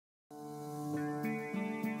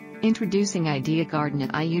Introducing Idea Garden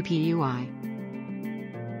at IUPUI.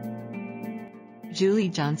 Julie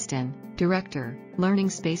Johnston, Director,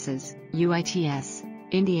 Learning Spaces, UITS,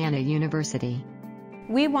 Indiana University.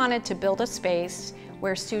 We wanted to build a space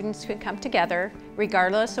where students could come together,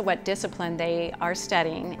 regardless of what discipline they are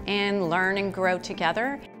studying, and learn and grow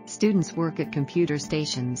together. Students work at computer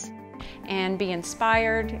stations And be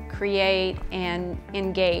inspired, create, and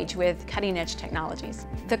engage with cutting-edge technologies.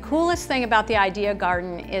 The coolest thing about the Idea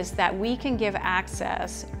Garden is that we can give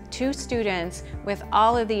access to students with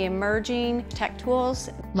all of the emerging tech tools.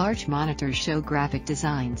 Large monitors show graphic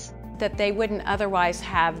designs That they wouldn't otherwise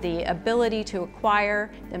have the ability to acquire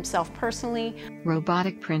themselves personally.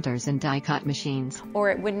 Robotic printers and die-cut machines. Or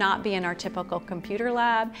it would not be in our typical computer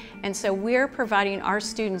lab. And so we're providing our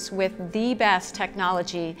students with the best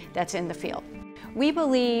technology that's in the field. We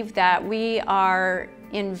believe that we are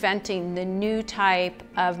inventing the new type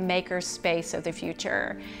of makerspace of the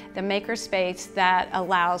future. The makerspace that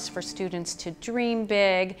allows for students to dream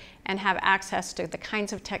big and have access to the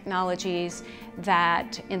kinds of technologies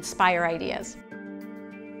that inspire ideas.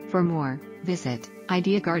 For more, visit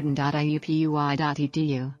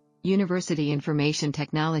ideagarden.iupui.edu. University Information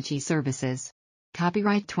Technology Services.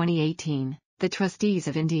 Copyright 2018, The Trustees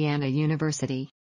of Indiana University.